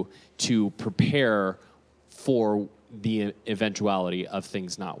do to prepare for the eventuality of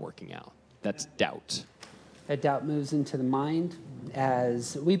things not working out? That's doubt. That doubt moves into the mind.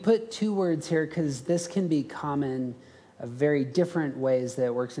 As we put two words here because this can be common of very different ways that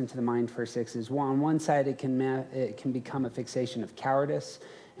it works into the mind for sixes. On one side, it can become a fixation of cowardice,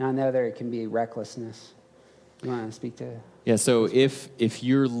 and on the other, it can be recklessness. You want to speak to? Yeah, so if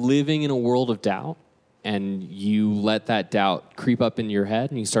you're living in a world of doubt and you let that doubt creep up in your head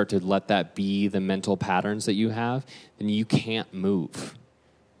and you start to let that be the mental patterns that you have, then you can't move.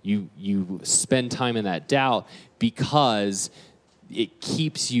 You spend time in that doubt because it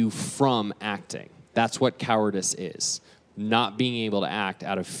keeps you from acting. That's what cowardice is, not being able to act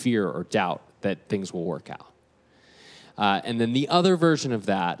out of fear or doubt that things will work out. And then the other version of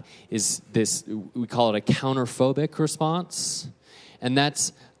that is this, we call it a counterphobic response. And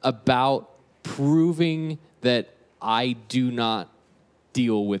that's about proving that I do not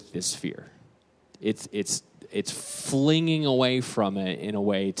deal with this fear. It's flinging away from it in a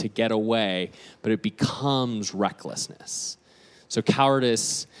way to get away, but it becomes recklessness. So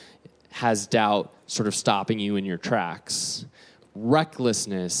cowardice has doubt sort of stopping you in your tracks.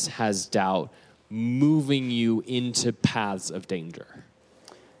 Recklessness has doubt moving you into paths of danger.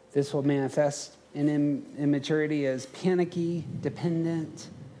 This will manifest in immaturity as panicky, dependent,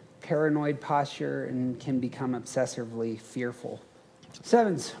 paranoid posture, and can become obsessively fearful.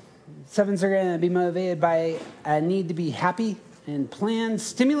 Sevens are going to be motivated by a need to be happy and plan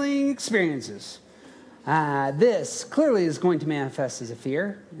stimulating experiences. This clearly is going to manifest as a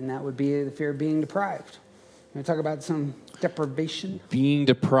fear, and that would be the fear of being deprived. We're going to talk about some deprivation. Being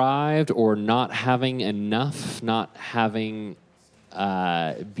deprived or not having enough, not having,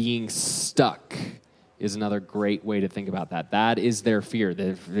 being stuck is another great way to think about that. That is their fear.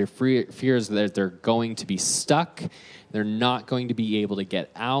 Their fear is that they're going to be stuck. They're not going to be able to get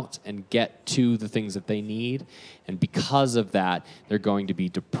out and get to the things that they need. And because of that, they're going to be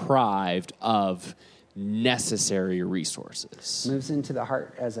deprived of necessary resources. Moves into the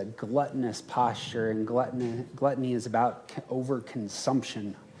heart as a gluttonous posture, and gluttony is about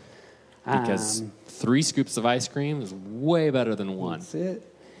overconsumption. Because 3 scoops of ice cream is way better than 1. That's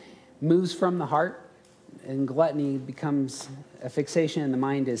it. Moves from the heart, and gluttony becomes a fixation in the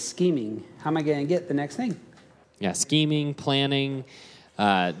mind as scheming. How am I going to get the next thing? Yeah, scheming, planning.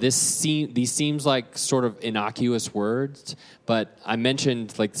 These seems like sort of innocuous words, but I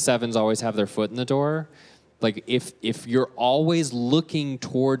mentioned like sevens always have their foot in the door. Like if you're always looking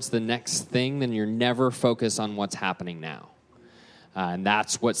towards the next thing, then you're never focused on what's happening now. And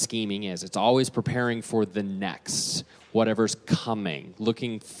that's what scheming is. It's always preparing for the next, whatever's coming.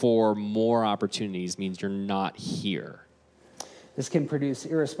 Looking for more opportunities means you're not here. This can produce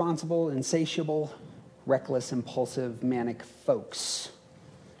irresponsible, insatiable, reckless, impulsive, manic folks.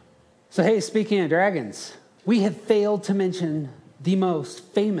 So, hey, speaking of dragons, we have failed to mention the most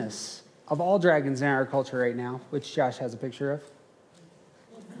famous of all dragons in our culture right now, which Josh has a picture of.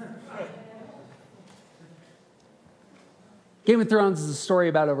 Game of Thrones is a story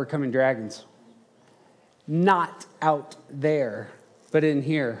about overcoming dragons. Not out there, but in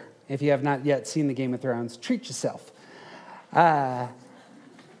here. If you have not yet seen the Game of Thrones, treat yourself.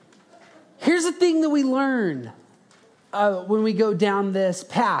 Here's the thing that we learn when we go down this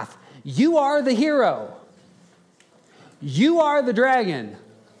path. You are the hero. You are the dragon.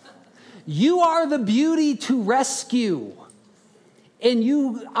 You are the beauty to rescue. And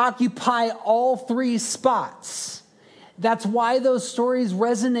you occupy all three spots. That's why those stories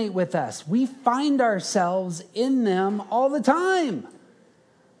resonate with us. We find ourselves in them all the time.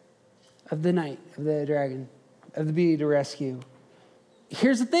 Of the knight, of the dragon, of the beauty to rescue.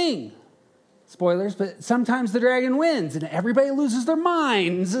 Here's the thing. Spoilers, but sometimes the dragon wins and everybody loses their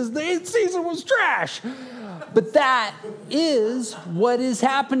minds as the 8th season was trash. But that is what is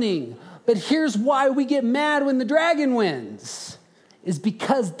happening. But here's why we get mad when the dragon wins. Is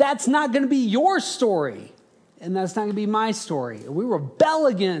because that's not going to be your story. And that's not going to be my story. We rebel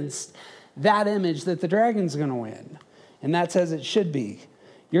against that image that the dragon's going to win. And that's as it should be.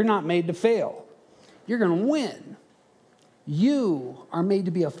 You're not made to fail. You're going to win. You are made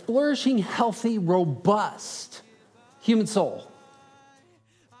to be a flourishing, healthy, robust human soul.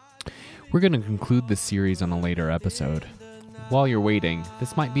 We're going to conclude this series on a later episode. While you're waiting,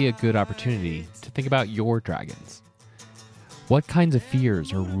 this might be a good opportunity to think about your dragons. What kinds of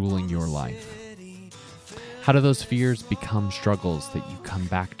fears are ruling your life? How do those fears become struggles that you come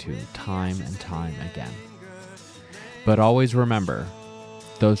back to time and time again? But always remember,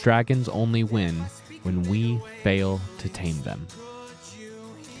 those dragons only win when we fail to tame them.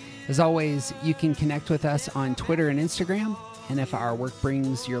 As always, you can connect with us on Twitter and Instagram. And if our work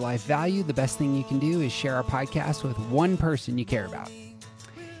brings your life value, the best thing you can do is share our podcast with one person you care about.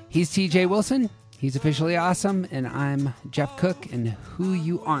 He's TJ Wilson. He's officially awesome. And I'm Jeff Cook. And who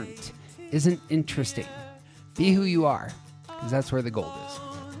you aren't isn't interesting. Be who you are, because that's where the gold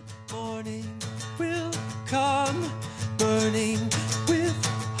is. Morning will come, burning